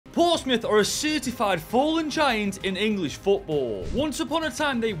Portsmouth are a certified fallen giant in English football. Once upon a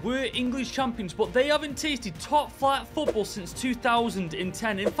time, they were English champions, but they haven't tasted top-flight football since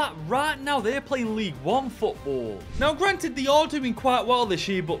 2010. In fact, right now, they're playing League One football. Now, granted, they are doing quite well this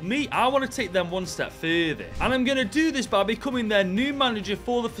year, but I want to take them one step further. And I'm going to do this by becoming their new manager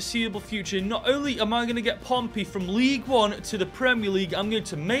for the foreseeable future. Not only am I going to get Pompey from League One to the Premier League, I'm going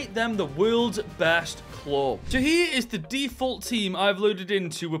to make them the world's best club. So here is the default team I've loaded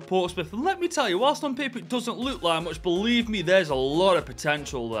into with Portsmouth, and let me tell you, whilst on paper it doesn't look like much, believe me, there's a lot of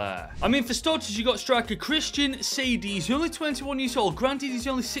potential there. I mean, for starters, you got striker Christian Sadie. He's only 21 years old. Granted, he's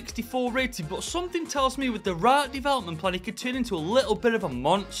only 64 rated, but something tells me with the right development plan, he could turn into a little bit of a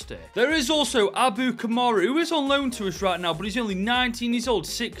monster. There is also Abu Kamara, who is on loan to us right now, but he's only 19 years old,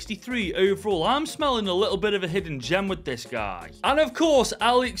 63 overall. I'm smelling a little bit of a hidden gem with this guy. And of course,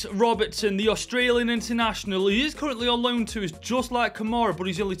 Alex Robertson, the Australian international. He is currently on loan to us, just like Kamara, but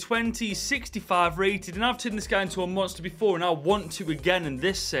he's only 20, 65 rated, and I've turned this guy into a monster before, and I want to again in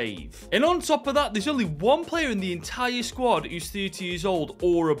this save. And on top of that, there's only one player in the entire squad who's 30 years old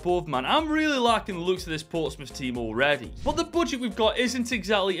or above, man. I'm really liking the looks of this Portsmouth team already. But the budget we've got isn't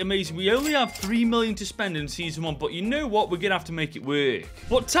exactly amazing. We only have 3 million to spend in Season 1, but you know what? We're going to have to make it work.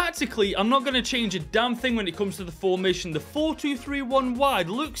 But tactically, I'm not going to change a damn thing when it comes to the formation. The 4-2-3-1 wide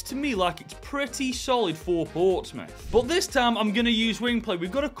looks to me like it's pretty solid for Portsmouth. But this time, I'm going to use wing play.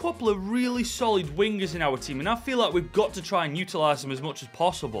 We've got a couple of really solid wingers in our team, and I feel like we've got to try and utilize them as much as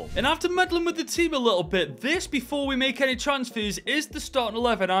possible. And after meddling with the team a little bit, this, before we make any transfers, is the starting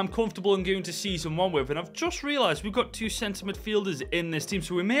 11 I'm comfortable in going to Season 1 with. And I've just realized we've got 2 centre midfielders in this team,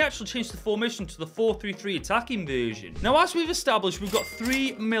 so we may actually change the formation to the 4-3-3 attacking version. Now, as we've established, we've got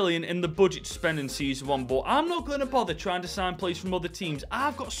 3 million in the budget to spend in Season 1, but I'm not going to bother trying to sign players from other teams.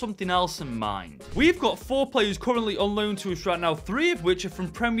 I've got something else in mind. We've got 4 players currently on loan to us right now, 3 of which are from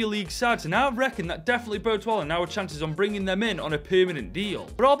Premier League sides, and I reckon that definitely bodes well in our chances on bringing them in on a permanent deal.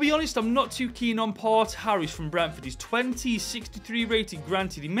 But I'll be honest, I'm not too keen on Part Harris from Brentford. He's 20, 63 rated,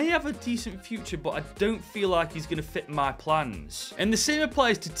 granted. He may have a decent future, but I don't feel like he's going to fit my plans. And the same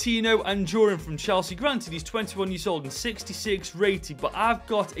applies to Tino Anjorin from Chelsea. Granted, he's 21 years old and 66 rated, but I've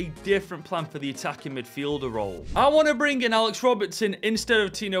got a different plan for the attacking midfielder role. I want to bring in Alex Robertson instead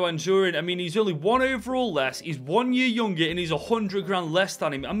of Tino Anjorin. I mean, he's only 1 overall less, he's 1 year younger, and he's 100 grand less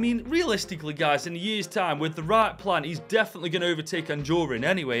than him. I mean, realistically, guys, in a year's time, with the right plan, he's definitely going to overtake Anjorin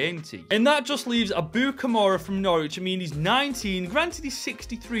anyway, ain't he? And that just leaves Abu Kamara from Norwich. I mean, he's 19, granted he's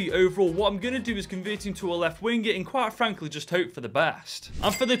 63 overall. What I'm going to do is convert him to a left winger and, quite frankly, just hope for the best.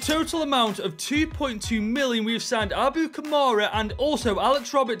 And for the total amount of 2.2 million, we've signed Abu Kamara and also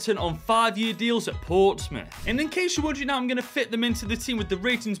Alex Robertson on 5-year deals at Portsmouth. And in case you're wondering how I'm going to fit them into the team with the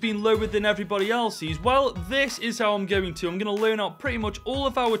ratings being lower than everybody else's, well, this is how I'm going to. I'm going to loan out pretty much all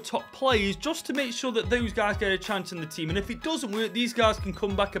of our top players just to make sure that those guys get a chance in the team. And if it doesn't work, these guys can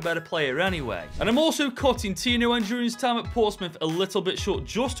come back a better player anyway. And I'm also cutting Tino Anjorin's time at Portsmouth a little bit short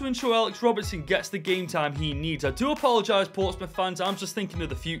just to ensure Alex Robertson gets the game time he needs. I do apologise, Portsmouth fans. I'm just thinking of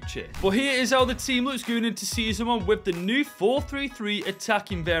the future. But here is how the team looks going into Season 1 with the new 4-3-3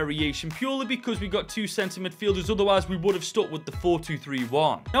 attacking variation, purely because we got 2 centre midfielders. Otherwise, we would have stuck with the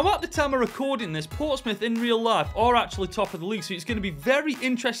 4-2-3-1. Now, at the time of recording this, Portsmouth in real life are actually top of the league, so it's going to be very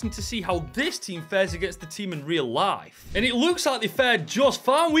interesting to see how this team fares against the team in real life. And it looks like they fared just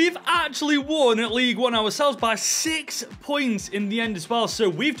fine. We've actually won at League One ourselves by 6 points in the end as well, so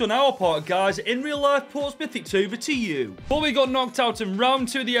we've done our part, guys. In real life, Portsmouth, it's over to you. But we got knocked out in round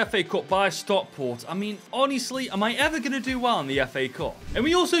 2 of the FA Cup by Stockport. I mean, honestly, am I ever going to do well in the FA Cup? And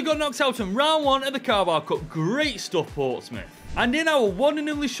we also got knocked out in round 1 of the Carabao Cup. Great stuff, Portsmouth. And in our one and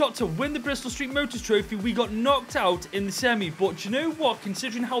only shot to win the Bristol Street Motors Trophy, we got knocked out in the semi. But you know what?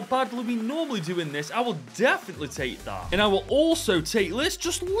 Considering how badly we normally do in this, I will definitely take that. And I will also take, let's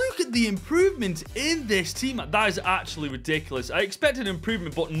just look at the improvement in this team. That is actually ridiculous. I expected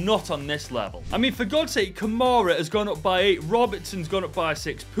improvement, but not on this level. I mean, for God's sake, Kamara has gone up by 8, Robertson's gone up by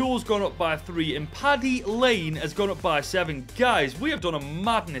 6, Poole's gone up by 3, and Paddy Lane has gone up by 7. Guys, we have done a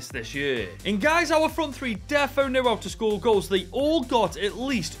madness this year. And guys, our front 3 defo know how to score goals. They all got at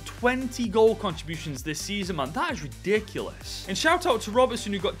least 20 goal contributions this season, man. That is ridiculous. And shout out to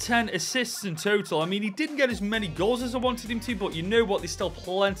Robertson, who got 10 assists in total. I mean, he didn't get as many goals as I wanted him to, but you know what? There's still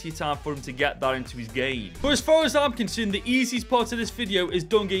plenty of time for him to get that into his game. But as far as I'm concerned, the easiest part of this video is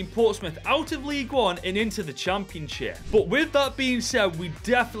done getting Portsmouth out of League One and into the Championship. But with that being said, we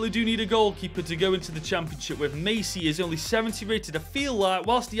definitely do need a goalkeeper to go into the Championship with. Macy is only 70 rated. I feel like,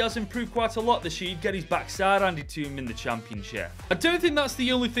 whilst he has improved quite a lot this year, he'd get his backside handed to him in the Championship. Championship. I don't think that's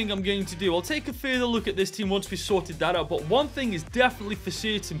the only thing I'm going to do. I'll take a further look at this team once we sorted that out, but one thing is definitely for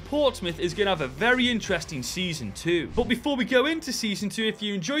certain, Portsmouth is going to have a very interesting Season 2. But before we go into Season 2, if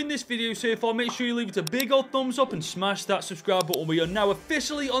you're enjoying this video so far, make sure you leave it a big old thumbs up and smash that subscribe button. We are now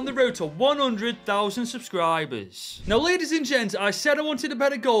officially on the road to 100,000 subscribers. Now, ladies and gents, I said I wanted a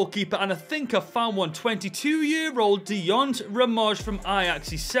better goalkeeper, and I think I found one. 22-year-old Deont Ramage from Ajax.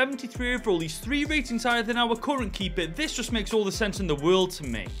 He's 73 overall. He's 3 ratings higher than our current keeper. This just makes all the sense in the world to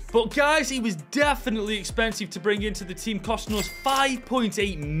me. But guys, he was definitely expensive to bring into the team, costing us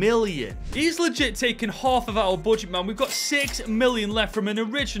 5.8 million. He's legit taken half of our budget, man. We've got 6 million left from an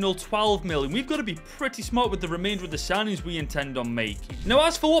original 12 million. We've got to be pretty smart with the remainder of the signings we intend on making. Now,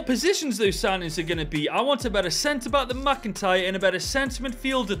 as for what positions those signings are going to be, I want a better centre-back than McIntyre and a better centre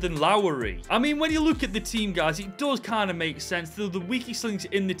midfielder than Lowry. I mean, when you look at the team, guys, it does kind of make sense. They're the weakest links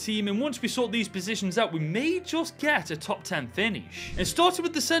in the team, and once we sort these positions out, we may just get a top 10 finish. And starting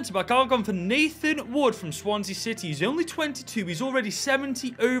with the centre-back, I've gone for Nathan Wood from Swansea City. He's only 22, he's already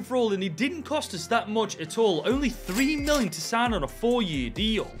 70 overall, and he didn't cost us that much at all. Only 3 million to sign on a 4-year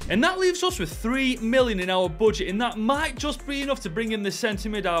deal. And that leaves us with 3 million in our budget, and that might just be enough to bring in the centre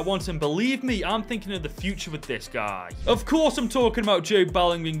mid I want, and believe me, I'm thinking of the future with this guy. Of course, I'm talking about Jude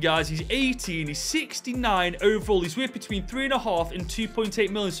Bellingham, guys. He's 18, he's 69 overall, he's worth between 3.5 and 2.8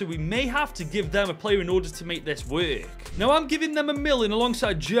 million, so we may have to give them a player in order to make this work. Now, I'm giving them $1 million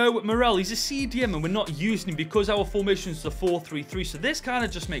alongside Joe Morel. He's a CDM, and we're not using him because our formation is the 4-3-3, so this kind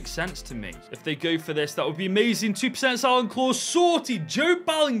of just makes sense to me. If they go for this, that would be amazing. 2% silent clause sorted. Joe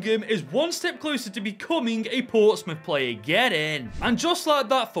Bellingham is one step closer to becoming a Portsmouth player. Get in. And just like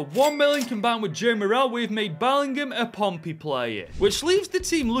that, for 1 million combined with Joe Morel, we've made Bellingham a Pompey player, which leaves the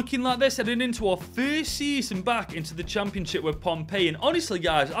team looking like this heading into our first season back into the Championship with Pompey. And honestly,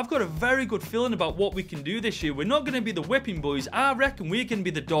 guys, I've got a very good feeling about what we can do this year. We're not going to be the whipping boys. I reckon we're going to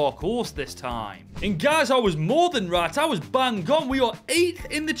be the dark horse this time. And guys, I was more than right. I was bang on. We are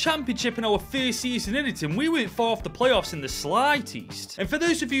 8th in the Championship in our first season in it, and we weren't far off the playoffs in the slightest. And for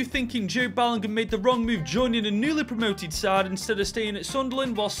those of you thinking Joe Bellingham made the wrong move joining a newly promoted side instead of staying at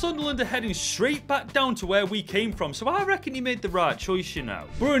Sunderland, while Sunderland are heading straight back down to where we came from, so I reckon he made the right choice, you know.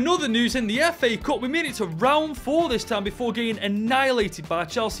 But in other news, in the FA Cup, we made it to round 4 this time before getting annihilated by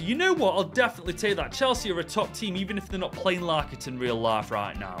Chelsea. You know what? I'll definitely take that. Chelsea are a top team, even if they're not playing like it in real life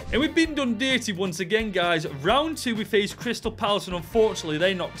right now. And we've been done dirty once again, guys. Round 2, we faced Crystal Palace, and unfortunately,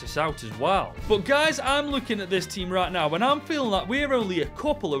 they knocked us out as well. But guys, I'm looking at this team right now, and I'm feeling like we're only a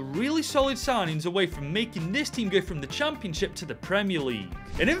couple of really solid signings away from making this team go from the Championship to the Premier League.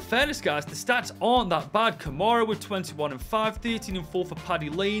 And in fairness, guys, the stats aren't that bad. Kamara with 21 and 5, 13 and 4 for Paddy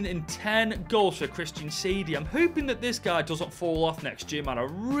Lane, and 10 goals for Christian Sadie. I'm hoping that this guy doesn't fall off next year, man. I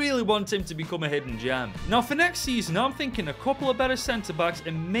really want him to become a hidden gem. Now, for next season, I'm thinking a couple of better centre-backs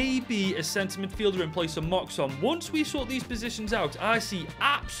and maybe a centre midfielder in place of Moxon. Once we sort these positions out, I see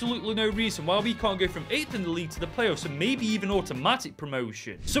absolutely no reason why we can't go from 8th in the league to the playoffs and maybe even automatic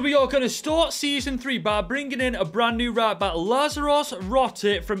promotion. So we are going to start Season 3 by bringing in a brand new right back, Lazaros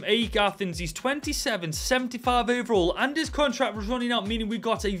Rotter from AEK Athens. He's 27, 75 overall, and his contract was running out, meaning we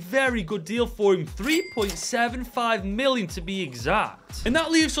got a very good deal for him, 3.75 million to be exact. And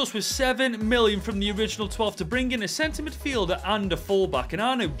that leaves us with 7 million from the original 12 to bring in a centre midfielder and a fullback, and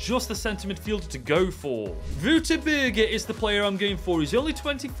I know just the centre midfielder to go for. Wouterberger is the player I'm going for. He's only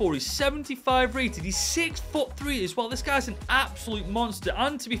 24, he's 75 rated, he's 6'3" as well. This guy's an absolute monster,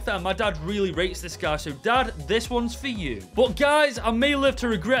 and to be fair, my dad really rates this guy, so dad, this one's for you. But guys, I may live to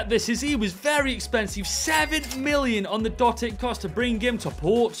regret this, as he was very expensive. 7 million on the dot it cost to bring him to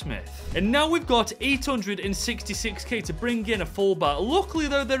Portsmouth. And now we've got 866k to bring in a fullback. Luckily,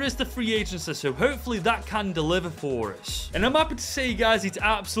 though, there is the free agency, so hopefully that can deliver for us. And I'm happy to say, guys, it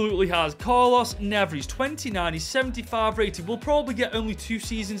absolutely has. Carlos Neves, he's 29, he's 75 rated. We'll probably get only 2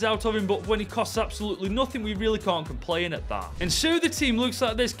 seasons out of him, but when he costs absolutely nothing, we really can't complain at that. And so the team looks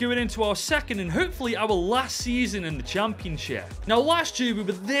like this going into our second and hopefully our last season in the Championship. Now, last year, we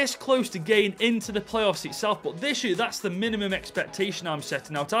were this close to getting into the playoffs itself, but this year, that's the minimum expectation I'm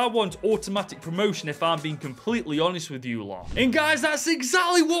setting out. I want automatic promotion, if I'm being completely honest with you lot. And guys, that's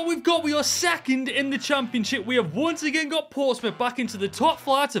exactly what we've got. We are second in the Championship. We have once again got Portsmouth back into the top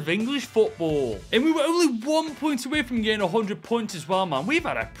flight of English football. And we were only 1 point away from getting 100 points as well, man. We've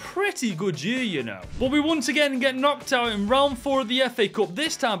had a pretty good year, you know. But we once again get knocked out in round 4 of the FA Cup,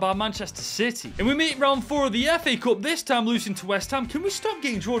 this time by Manchester City. And we make round 4 of the FA Cup, this time losing to West Ham. Can we stop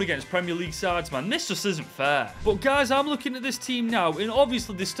getting drawn against Premier League sides, man? This just isn't fair. But guys, I'm looking at this team now, and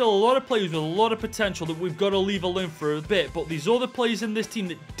obviously there's still a lot of players with a lot of potential that we've got to leave alone for a bit. But these other players players in this team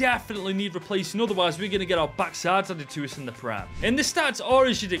that definitely need replacing, otherwise we're going to get our backsides handed to us in the Prem. And the stats are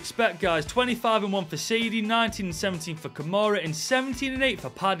as you'd expect, guys. 25-1 for Sadie, 19-17 for Kamara, and 17-8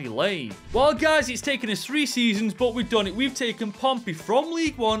 for Paddy Lane. Well, guys, it's taken us 3 seasons, but we've done it. We've taken Pompey from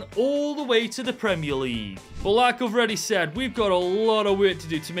League One all the way to the Premier League. But like I've already said, we've got a lot of work to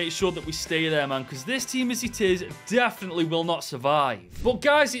do to make sure that we stay there, man, because this team as it is definitely will not survive. But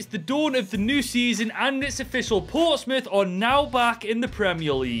guys, it's the dawn of the new season and it's official. Portsmouth are now back in the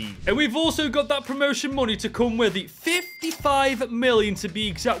Premier League. And we've also got that promotion money to come with it. 55 million to be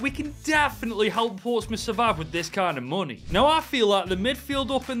exact. We can definitely help Portsmouth survive with this kind of money. Now, I feel like the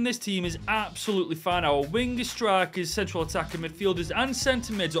midfield up in this team is absolutely fine. Our wingers, strikers, central attacker midfielders and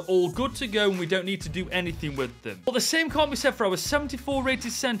centre mids are all good to go and we don't need to do anything with them. But the same can't be said for our 74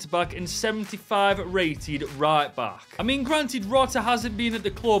 rated centre back and 75 rated right back. I mean, granted, Rota hasn't been at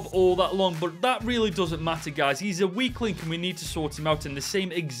the club all that long, but that really doesn't matter, guys. He's a weak link and we need to sort him out, and the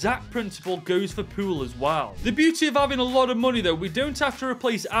same exact principle goes for Poole as well. The beauty of having a lot of money, though, we don't have to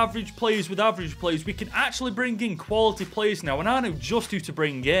replace average players with average players. We can actually bring in quality players now, and I know just who to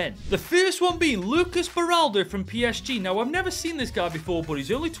bring in. The first one being Lucas Beraldo from PSG. Now, I've never seen this guy before, but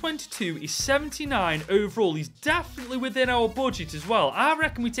he's only 22. He's 79 overall. He's definitely within our budget as well. I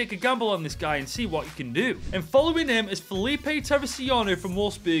reckon we take a gamble on this guy and see what he can do. And following him is Felipe Teresiano from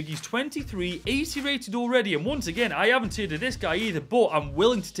Wolfsburg. He's 23, 80 rated already. And once again, I haven't heard of this guy either, but I'm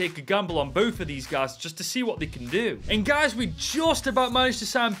willing to take a gamble on both of these guys just to see what they can do. And guys, we just about managed to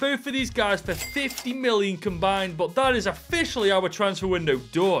sign both of these guys for 50 million combined, but that is officially our transfer window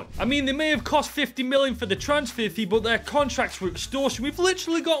done. I mean, they may have cost 50 million for the transfer fee, but their contracts were extortion. We've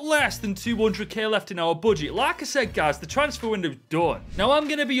literally got less than 200k left in our budget. Like I said, guys, the transfer window's done. Now, I'm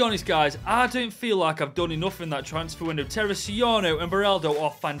going to be honest, guys. I don't feel like I've done enough in that transfer window. Teresiano and Beraldo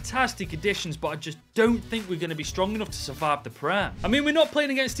are fantastic additions, but I just don't think we're going to be strong enough to survive the Prem. I mean, we're not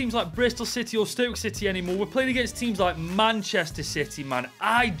playing against teams like Bristol City or Stoke City anymore. We're playing against teams like Manchester City, man.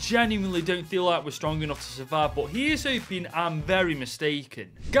 I genuinely don't feel like we're strong enough to survive, but here's hoping I'm very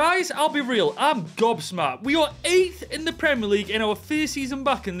mistaken. Guys, I'll be real. I'm gobsmacked. We are 8th in the Premier League in our first season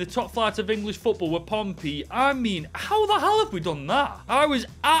back in the top flight of English football with Pompey. I mean, how the hell have we done that? I was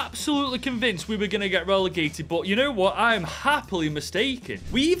absolutely convinced we were going to get relegated, but you know what? I am happily mistaken.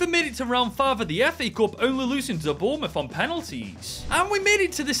 We even made it to round 5 of the FA Cup, only losing to Bournemouth on penalties. And we made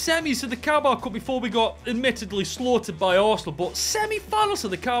it to the semis of the Carabao Cup before we got admittedly slaughtered by Arsenal, but semi-finals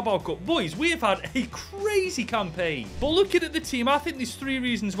of the Carabao Cup. Boys, we have had a crazy campaign. But looking at the team, I think there's 3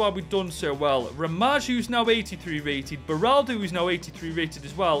 reasons why we've done so well. Ramaj, who's now 83 rated, Beraldo, who's now 83 rated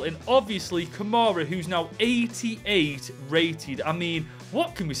as well, and obviously Kamara, who's now 88 rated. I mean,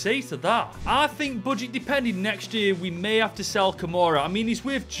 what can we say to that? I think budget depending next year we may have to sell Kamara. I mean, he's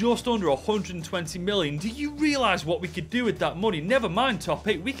worth just under 120 million. Do you realise what we could do with that money? Never mind top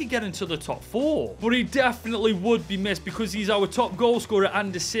 8, we could get into the top 4. But he definitely would be missed because he's our top goal scorer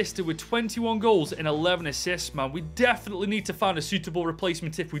and assister with 21 goals and 11 assists, man. We definitely need to find a suitable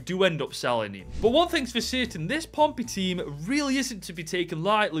replacement if we do end up selling him. But one thing's for certain, this Pompey team really isn't to be taken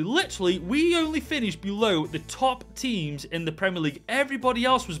lightly. Literally, we only finished below the top teams in the Premier League. Everybody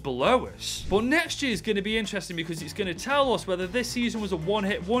else was below us. But next year is going to be interesting because it's going to tell us whether this season was a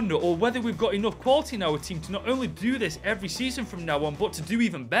one-hit wonder or whether we've got enough quality in our team to not only do this every season from now on, but to do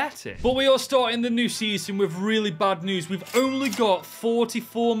even better. But we are starting the new season with really bad news. We've only got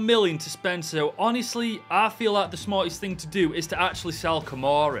 44 million to spend, so honestly, I feel like the smartest thing to do is to actually sell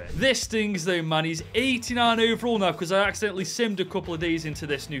Kamara. This stings though, man. He's 89 overall now because I accidentally simmed a couple of days into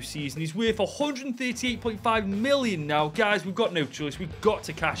this new season. He's worth 138.5 million now. Guys, we've got no choice. We've got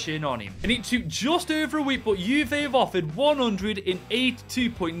to cash in on him. And it took just over a week, but Juve have offered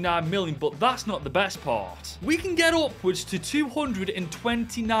 182.9 million, but that's not the best part. We can get upwards to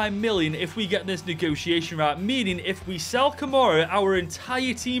 229 million if we get this negotiation right, meaning if we sell Kamara, our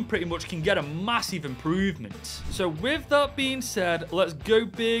entire team pretty much can get a massive improvement. So with that being said, let's go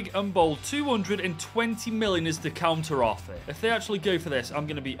big and bold. 220 million is the counter offer. If they actually go for this, I'm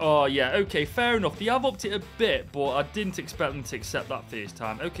going to be, oh yeah, okay, fair enough. They have upped it a bit, but I didn't expect them to accept that first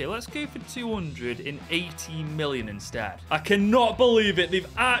time. Okay, let's go for 280 million instead. I cannot believe it. They've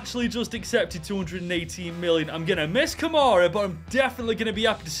actually just accepted 218 million. I'm going to miss Kamara, but I'm definitely going to be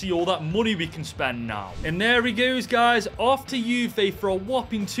happy to see all that money we can spend now. And there he goes, guys, off to Juve for a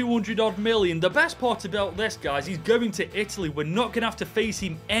whopping 200 odd million. The best part about this, guys, he's going to Italy. We're not going to have to face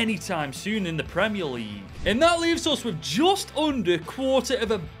him anytime soon in the Premier League. And that leaves us with just under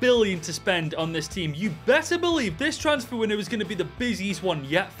 $250 million to spend on this team. You better believe this transfer window is going to be the biggest craziest one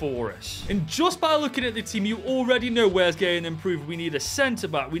yet for us. And just by looking at the team, you already know where's getting improved. We need a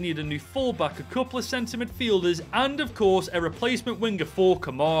centre-back, we need a new full-back, a couple of centre midfielders, and of course, a replacement winger for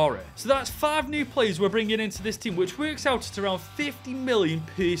Kamara. So that's 5 new players we're bringing into this team, which works out at around 50 million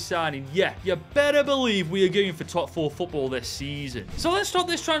per signing. Yeah, you better believe we are going for top 4 football this season. So let's start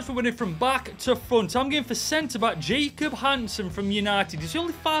this transfer window from back to front. I'm going for centre-back Jacob Hansen from United. He's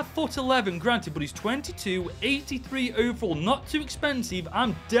only 5'11", granted, but he's 22, 83 overall, not too expensive.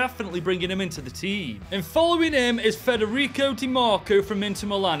 I'm definitely bringing him into the team. And following him is Federico Di Marco from Inter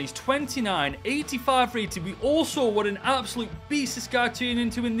Milan. He's 29, 85 rated. We all saw what an absolute beast this guy turned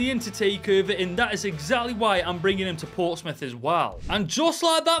into in the Inter takeover, and that is exactly why I'm bringing him to Portsmouth as well. And just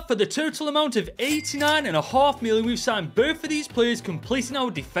like that, for the total amount of 89.5 million, we've signed both of these players, completing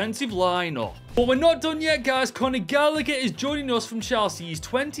our defensive lineup. But we're not done yet, guys. Conor Gallagher is joining us from Chelsea. He's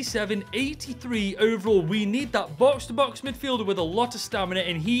 27, 83 overall. We need that box-to-box midfielder with a lot of stamina,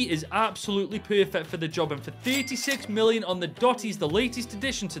 and he is absolutely perfect for the job. And for 36 million on the dot, he's the latest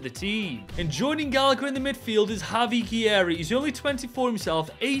addition to the team. And joining Gallagher in the midfield is Javi Guerra. He's only 24 himself,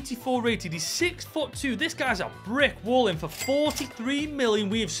 84 rated. He's 6'2". This guy's a brick wall, and for 43 million,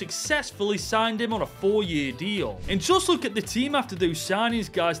 we have successfully signed him on a 4-year deal. And just look at the team after those signings,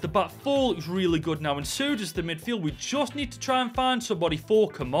 guys. The back four looks really good now, and so does the midfield. We just need to try and find somebody for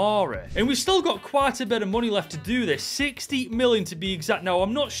Kamara, and we've still got quite a bit of money left to do this, 60 million to be exact. Now,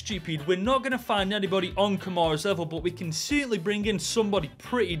 I'm not stupid, we're not going to find anybody on Kamara's level, but we can certainly bring in somebody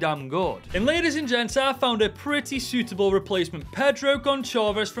pretty damn good. And ladies and gents, I found a pretty suitable replacement. Pedro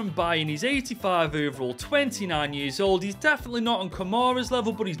Goncalves from Bayern. He's 85 overall, 29 years old. He's definitely not on Kamara's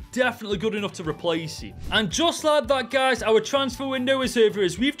level, but he's definitely good enough to replace him. And just like that, guys, our transfer window is over,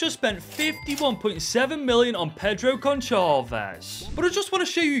 as we've just spent 51.7 million on Pedro Goncalves. But I just want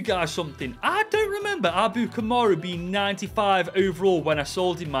to show you guys something. I don't remember Abu Kamara being 95 overall when I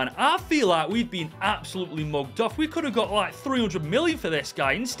sold him, man. I feel like we've been absolutely mugged off. We could have got like 300 million for this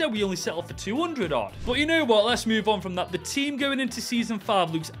guy. Instead, we only settled for 200 odd. But you know what? Let's move on from that. The team going into Season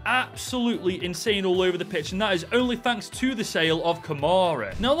 5 looks absolutely insane all over the pitch, and that is only thanks to the sale of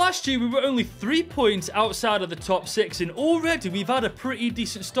Kamara. Now, last year, we were only 3 points outside of the top 6, and already we've had a pretty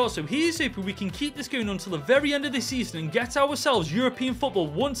decent start. So here's hoping we can keep this going until the very end of the season and get ourselves European football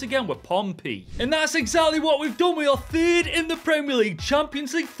once again with Pompey. And that's exactly what we've done. We are 3rd in the Premier League.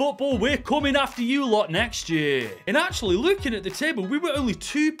 Champions League football, we're coming after you lot next year. And actually, looking at the table, we were only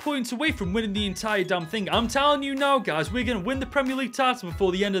 2 points away from winning the entire damn thing. I'm telling you now, guys, we're going to win the Premier League title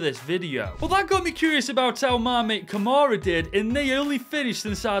before the end of this video. Well, that got me curious about how my mate Kamara did, and they only finished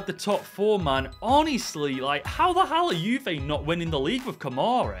inside the top 4, man. Honestly, like, how the hell are Juve not winning the league with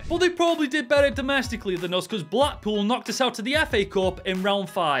Kamara? Well, they probably did better domestically than us, because Blackpool knocked us out of the FA Cup in round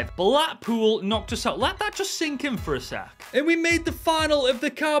 5. Blackpool knocked us out. Let that just sink in for a sec. And we made the final of the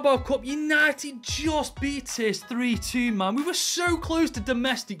Carabao Cup. United just beat us 3-2, man. We were so close to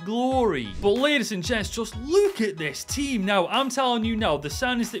domestic glory. But ladies and gents, just look at this team now. I'm telling you now, the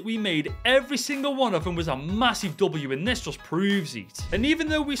signings that we made, every single one of them was a massive W, and this just proves it. And even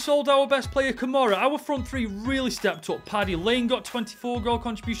though we sold our best player Kamara, our front three really stepped up. Paddy Lane got 24 goal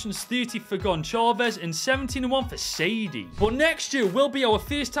contributions, 30 for Goncalves, and 17-1 for Sadie. But next year will be our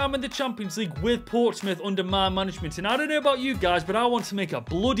first time in the Champions League with Portsmouth under my management, and I don't know about you guys, but I want to make a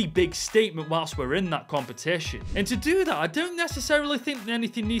bloody big statement whilst we're in that competition. And to do that, I don't necessarily think that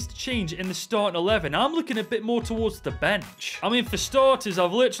anything needs to change in the starting 11. I'm looking a bit more towards the bench. I mean, for starters,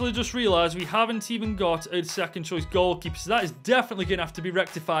 I've literally just realised we haven't even got a second choice goalkeeper, so that is definitely going to have to be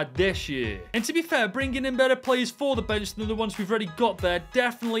rectified this year. And to be fair, bringing in better players for the bench than the ones we've already got there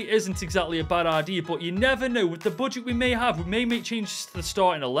definitely isn't exactly a bad idea, but you never know. With the budget we may have, we may make changes to the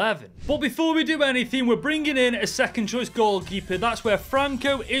starting 11. But before we do anything, we're bringing in a second choice goalkeeper. That's where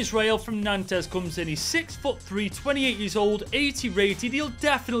Franco Israel from Nantes comes in. He's 6'3", 28 years old, 80 rated. He'll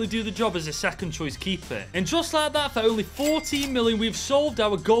definitely do the job as a second choice keeper. And just like that, for only 14 million, we've solved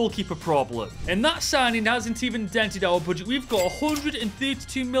our goalkeeper problem. And that signing hasn't even dented our budget. We've got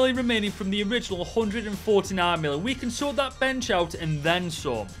 132 million remaining from the original 149 million. We can sort that bench out and then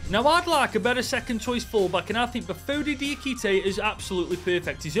some. Now, I'd like a better second choice fullback, and I think Bafodi Diakite is absolutely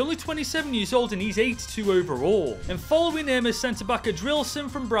perfect. He's only 27 years old and he's 82 overall. And following him is centre-back Adrilson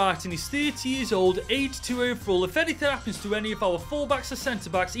from Brighton. He's 30 years old, 82 overall. If anything happens to any of our fullbacks or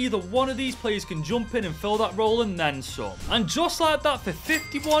centre-backs, either one of these players can jump in and fill that role and then some. And just like that, for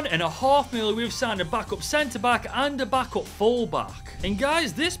 51.5 million, we've signed a backup centre-back and a backup fullback. And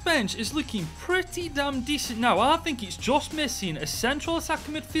guys, this bench is looking pretty damn decent now. I think it's just missing a central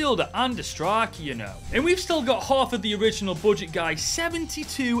attacking midfielder and a striker, you know. And we've still got half of the original budget, guys.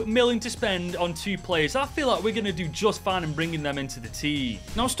 72 million to spend on 2 players. I feel like we're going to do just fine in bringing them into the team.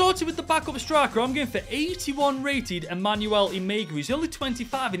 Now, starting with the backup striker, I'm going for 81 rated Emmanuel Imegu. He's only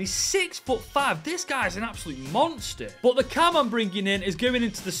 25 and he's 6'5". This guy's an absolute monster. But the cam I'm bringing in is going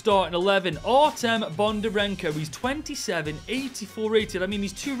into the starting 11. Artem Bondarenko. He's 27, 84 rated. I mean,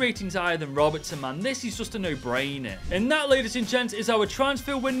 he's 2 ratings higher than Robertson, man. This is just a no-brainer. And that, ladies and gents, is our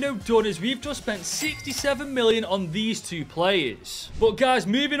transfer window done, as we've just spent 67 million on these 2 players. But guys,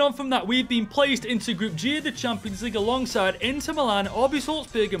 moving on from that, we've been placed into Group G of the Champions League alongside Inter Milan, RB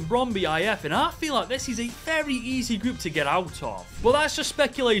Salzburg and Brøndby IF, and I feel like this is a very easy group to get out of. But that's just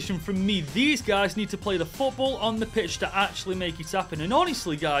speculation from me. These guys need to play the football on the pitch to actually make it happen. And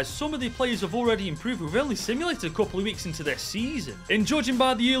honestly, guys, some of the players have already improved. We've only simulated a couple of weeks into this season. And judging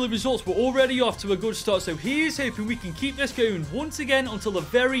by the early results, we're already off to a good start. So here's hoping we can keep this going once again until the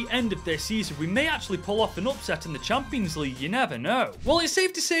very end of this season. We may actually pull off an upset in the Champions League. You never know. Well, it's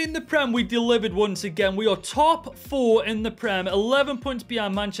safe to say in the Prem, we delivered once again. We are top 4 in the Prem, 11 points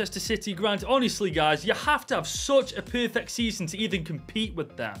behind Manchester City. Grant, honestly, guys, you have to have such a perfect season to even compete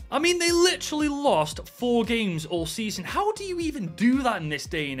with them. I mean, they literally lost 4 games all season. How do you even do that in this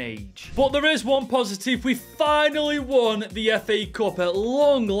day and age? But there is one positive. We finally won the FA Cup at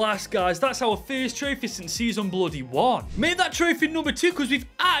long last, guys. That's our first trophy since season bloody 1. Made that trophy number 2 because we've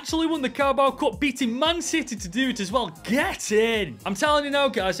actually won the Carabao Cup, beating Man City to do it as well. Get in! I'm telling you now,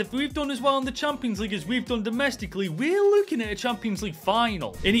 guys, if we've done as well in the Champions League as we've done domestically, we're looking at a Champions League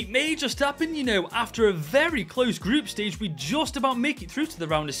final. And it may just happen, you know, after a very close group stage, we just about make it through to the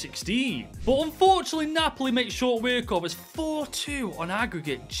round of 16. But unfortunately, Napoli make short work of us. 4-2 on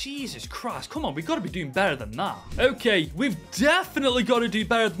aggregate. Jesus Christ, come on, we've got to be doing better than that. Okay, we've definitely got to do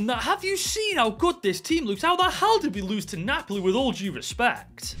better than that. Have you seen how good this team looks? How the hell did we lose to Napoli, with all due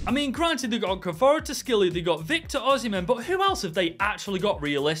respect? I mean, granted, they got Kvaratskhelia, they got Victor Osimhen, but who else have they actually got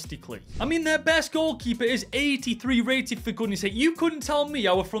realistically? I mean, their best goalkeeper is 83 rated, for goodness sake. You couldn't tell me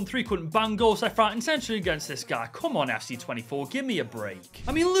our front 3 couldn't bang goals left, right and centre against this guy. Come on, FC24, give me a break.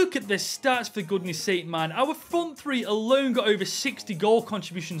 I mean, look at this stats, for goodness sake, man. Our front 3 alone got over 60 goal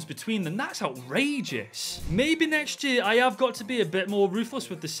contributions between them. That's outrageous. Maybe next year I have got to be a bit more ruthless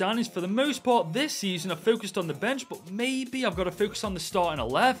with the signings. For the most part this season I've focused on the bench, but maybe I've got to focus on the starting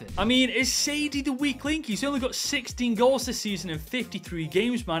 11. I mean, is Sadie the weak link? He's only got 16 goals this season in 53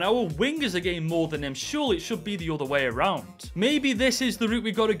 games, man. Our wingers are getting more than him. Surely it should be the other way around. Maybe this is the route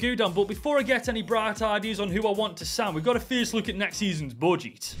we've got to go down, but before I get any bright ideas on who I want to sign, we've got to first look at next season's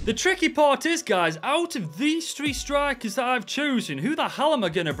budget. The tricky part is, guys, out of these 3 strikers that I've chosen, who the hell am I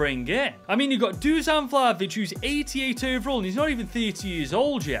going to bring in? I mean, you've got Dusan Vlahovic, who's 88 overall, and he's not even 30 years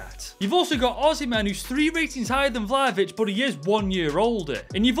old yet. You've also got Osimhen, who's 3 ratings higher than Vlahovic, but he is 1 year older.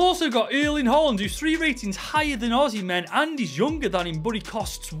 And you've also got Erling Haaland, who's 3 ratings higher than Osimhen, and he's younger than him, but he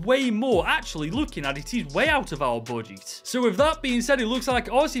costs way more. Actually, looking at it, he's way out of our budget. So with that being said, it looks like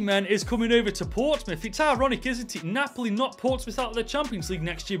Osimhen is coming over to Portsmouth. It's ironic, isn't it? Napoli knocked Portsmouth out of the Champions League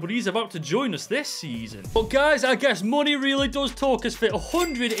next year, but he's about to join us this season. But guys, I guess money really does talk, as for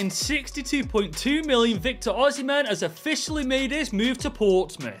 162.2 million, Victor Osimhen has officially made his move to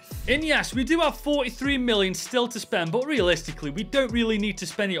Portsmouth. And yes, we do have 43 million still to spend, but realistically, we don't really need to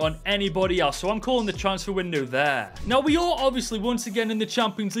spend it on anybody else, so I'm calling the transfer window there. Now, we are obviously once again in the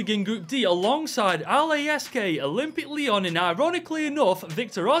Champions League in Group D, alongside LASK, Olympic Lyon, and ironically enough,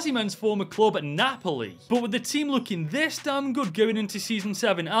 Victor Osimhen's former club, Napoli. But with the team looking this damn good going into Season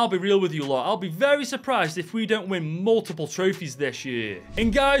 7, I'll be real with you lot, I'll be very surprised if we don't win multiple trophies this year.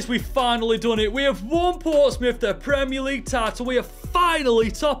 And guys, we've finally done it. We have won Portsmouth the Premier League title. We have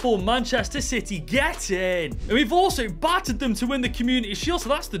finally toppled Manchester City. Get in. And we've also battered them to win the Community Shield, so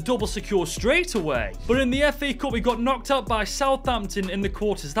that's the double secure straight away. But in the FA Cup, we got knocked out by Southampton in the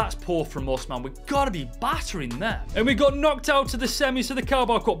quarters. That's poor from us, man. We've got to be battering them. And we got knocked out to the semis of the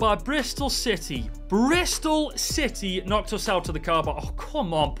Carabao Cup by Bristol City. Bristol City knocked us out of the Carabao. Oh,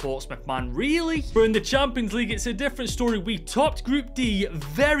 come on, Portsmouth, man. Really? But in the Champions League, it's a different story. We topped Group D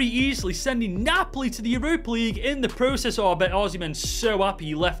very easily, sending Napoli to the Europa League in the process. Oh, I bet Osimhen's so happy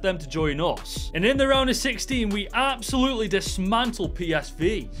he left them to join us. And in the round of 16, we absolutely dismantled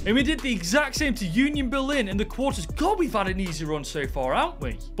PSV. And we did the exact same to Union Berlin in the quarters. God, we've had an easy run so far, haven't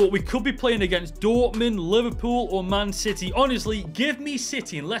we? But we could be playing against Dortmund, Liverpool, or Man City. Honestly, give me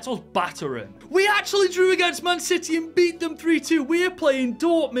City and let us batter them. We actually drew against Man City and beat them 3-2. We're playing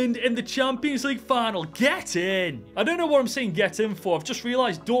Dortmund in the Champions League final. Get in. I don't know what I'm saying get in for. I've just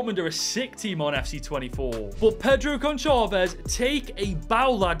realised Dortmund are a sick team on FC24. But Pedro Goncalves, take a bow,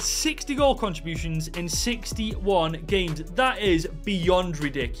 lad. 60 goal contributions in 61 games. That is beyond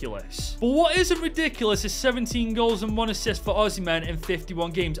ridiculous. But what isn't ridiculous is 17 goals and 1 assist for Osimhen in 51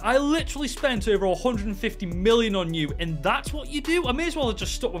 games. I literally spent over 150 million on you, and that's what you do? I may as well have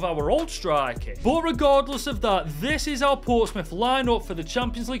just stuck with our old striker. But regardless of that, this is our Portsmouth lineup for the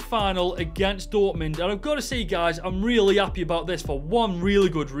Champions League final against Dortmund. And I've got to say, guys, I'm really happy about this for one really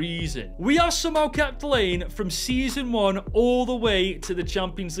good reason. We have somehow kept Lane from Season 1 all the way to the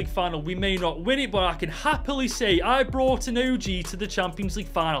Champions League final. We may not win it, but I can happily say I brought an OG to the Champions League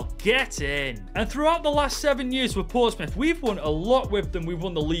final. Get in. And throughout the last 7 years with Portsmouth, we've won a lot with them. We've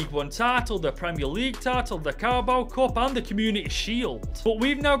won the League One title, the Premier League title, the Carabao Cup, and the Community Shield. But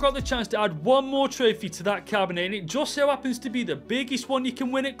we've now got the chance to add one more trophy to that cabinet, and it just so happens to be the biggest one you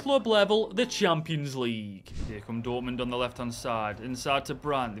can win at club level, the Champions League. Here come Dortmund on the left-hand side. Inside to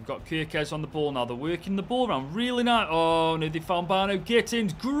Brandt. They've got Kierkegaard on the ball now. They're working the ball around really nice. Oh, no, they found Barno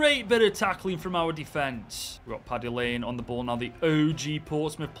Gittins. Great bit of tackling from our defence. We've got Paddy Lane on the ball now. The OG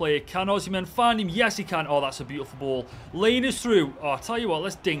Portsmouth player. Can Osimhen find him? Yes, he can. Oh, that's a beautiful ball. Lane is through. Oh, I'll tell you what.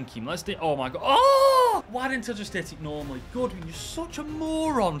 Let's dink him. Let's dink. Oh, my God. Oh! Why didn't I just hit it normally? Godwin, you're such a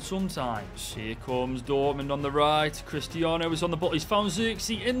moron sometimes. Here comes Dortmund on the right. Cristiano is on the ball. He's found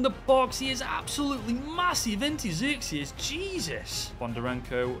Xerxes in the box. He is absolutely massive, isn't he? Xerxes. Jesus.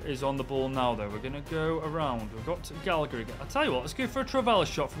 Bondarenko is on the ball now, though. We're going to go around. We've got Gallagher again. I'll tell you what. Let's go for a Travella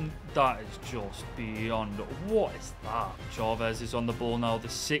shot from... That is just beyond. What is that? Chavez is on the ball now. The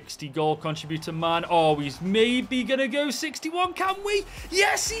 60 goal contributor man. Oh, he's maybe going to go 61. Can we?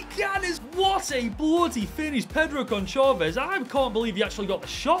 Yes, he can. What a bloody finish. Pedro Goncalves. I can't believe he actually got the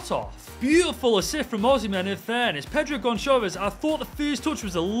shot off. Beautiful assist from Osimhen in fairness. Pedro Goncalves, I thought the first touch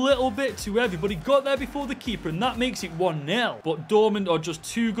was a little bit too heavy, but he got there before the keeper, and that makes it 1-0. But Dortmund are just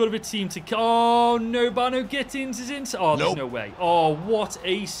too good of a team to... Oh, no. Barno Gittins is in. Oh, there's no way. Oh, what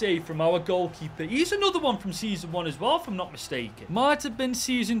a save from our goalkeeper. He's another one from Season 1 as well, if I'm not mistaken. Might have been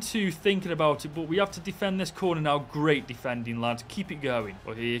Season 2 thinking about it, but we have to defend this corner now. Great defending, lads. Keep it going.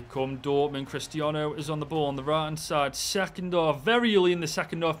 Well, here come Dortmund. Cristiano is on the ball on the right-hand side. Second half. Very early in the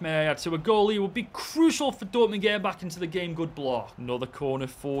second half, may I add. So a goal here would be crucial for Dortmund getting back into the game. Good block. Another corner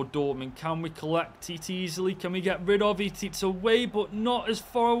for Dortmund. Can we collect it easily? Can we get rid of it? It's away, but not as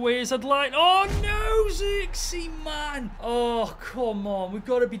far away as I'd like. Oh, no, Xerxes, man. Oh, come on. We've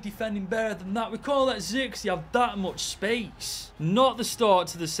got to be defending better than that. We can't let Xerxes have that much space. Not the start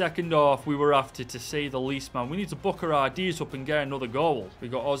to the second half we were after, to say the least, man. We need to book our ideas up and get another goal. We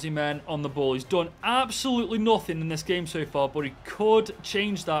got Osimhen on the ball. He's done absolutely nothing in this game so far, but he could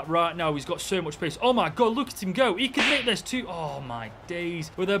change that right now. He's got so much pace. Oh, my God. Look at him go. He could make this 2. Oh, my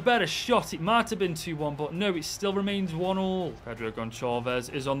days. With a better shot, it might have been 2-1, but no, it still remains 1-1. Pedro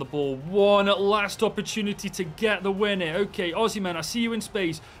Goncalves is on the ball. One last opportunity to get the winner. Okay, Osimhen, I see you in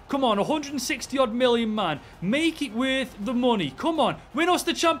space. Come on, 160-odd million, man. Make it worth the money. Come on. Win us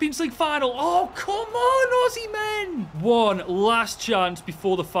the Champions League final. Oh, come on, Osimhen. One last chance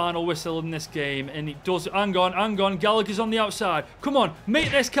before the final whistle in this game, and it does. Hang on. Gallagher's on the outside. Come on,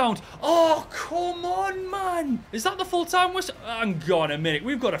 make this count. Oh, come on, man. Is that the full-time whistle? Hang on a minute.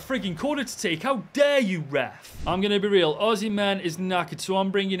 We've got a frigging corner to take. How dare you, ref? I'm going to be real. Osimhen is knackered, so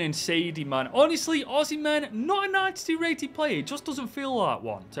I'm bringing in Sadie, man. Honestly, Osimhen, not a 92 rated player. It just doesn't feel like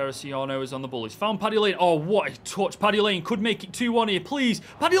one. Teresiano is on the ball. He's found Paddy Lane. Oh, what a touch. Paddy Lane could make it 2-1 here, please.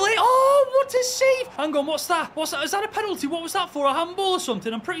 Paddy Lane. Oh, what a save. Hang on, what's that? What's that? Is that a penalty? What was that for? A handball or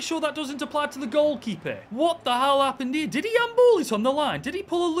something? I'm pretty sure that doesn't apply to the goalkeeper. What the hell happened here? Did he handball it on the line? Did he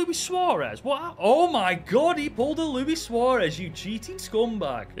pull a Luis Suarez? What? Oh, my God. He pulled a Luis Suarez, you cheating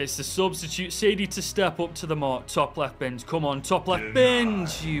scumbag. It's the substitute Sadie to step up to the mark. Top left bins. Come on, top left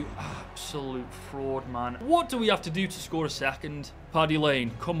bins. You absolute fraud, man. What do we have to do to score a second? Paddy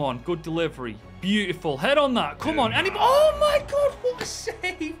Lane, come on, good delivery. Beautiful, head on that, come on. Oh my God, what a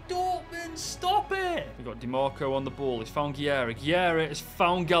save, Dortmund, stop it. We've got DiMarco on the ball, he's found Guerra. Guerra has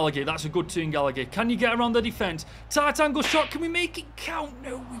found Gallagher, that's a good turn, Gallagher. Can you get around the defence? Tight angle shot, can we make it count?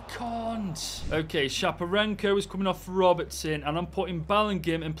 No, we can't. Okay, Shaparenko is coming off Robertson, and I'm putting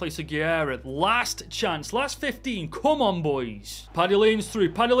Bellingham in place of Guerra. Last chance, last 15, come on, boys. Paddy Lane's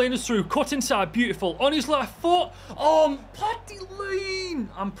through, Paddy Lane is through, cut inside, beautiful. On his left foot, Paddy Lane.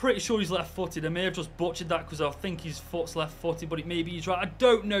 I'm pretty sure he's left-footed. I may have just butchered that because I think his foot's left-footed, but maybe he's right. I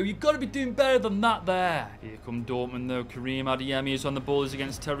don't know. You've got to be doing better than that there. there. Here come Dortmund, though. Karim Adeyemi is on the ball. He's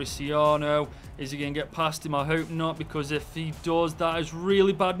against Teresiano. Is he going to get past him? I hope not, because if he does, that is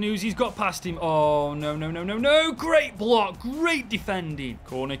really bad news. He's got past him. Oh, no, no, no, no, no. Great block. Great defending.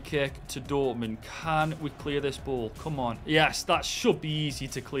 Corner kick to Dortmund. Can we clear this ball? Come on. Yes, that should be easy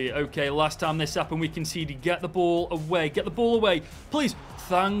to clear. Okay, last time this happened, we conceded. Get the ball away. Get the ball away. Please.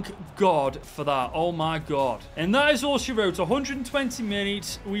 Thank God for that. Oh, my God. And that is all she wrote. 120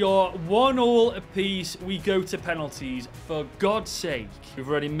 minutes. We are 1-1 apiece. We go to penalties. For God's sake. We've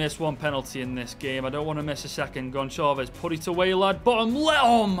already missed one penalty in this game. I don't want to miss a second. Goncalves, put it away, lad. Bottom left.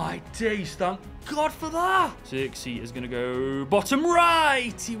 Oh, my days. Thank God for that. Xerxes is going to go bottom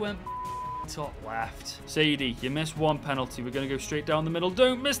right. He went top left. Sadie, you missed one penalty. We're going to go straight down the middle.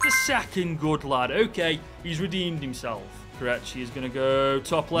 Don't miss the second. Good lad. Okay, he's redeemed himself. Karachi is going to go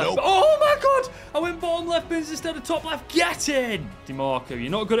top left. Nope. Oh my God! I went bottom left bins instead of top left. Get in! DeMarco,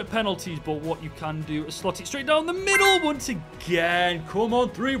 you're not good at penalties, but what you can do is slot it straight down the middle once again. Come on,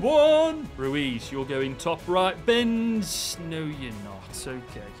 3-1. Ruiz, you're going top right bins. No, you're not.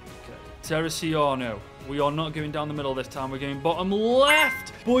 Okay. Teresiano. We are not going down the middle this time. We're going bottom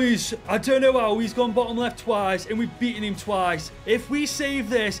left. Boys, I don't know how he's gone bottom left twice, and we've beaten him twice. If we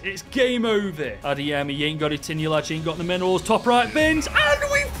save this, it's game over. Adeyemi, you ain't got it in you, lad. You ain't got the minerals. Top right bins. And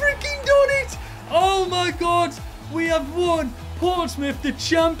we freaking done it. Oh, my God. We have won Portsmouth the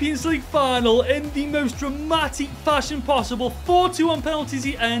Champions League final in the most dramatic fashion possible. 4-2 on penalties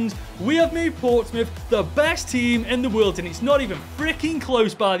at the end. We have made Portsmouth the best team in the world, and it's not even freaking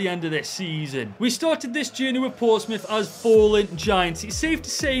close by the end of this season. We started this journey with Portsmouth as fallen giants. It's safe to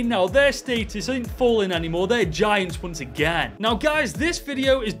say now their status ain't fallen anymore. They're giants once again. Now, guys, this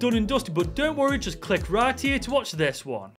video is done and dusted, but don't worry, just click right here to watch this one.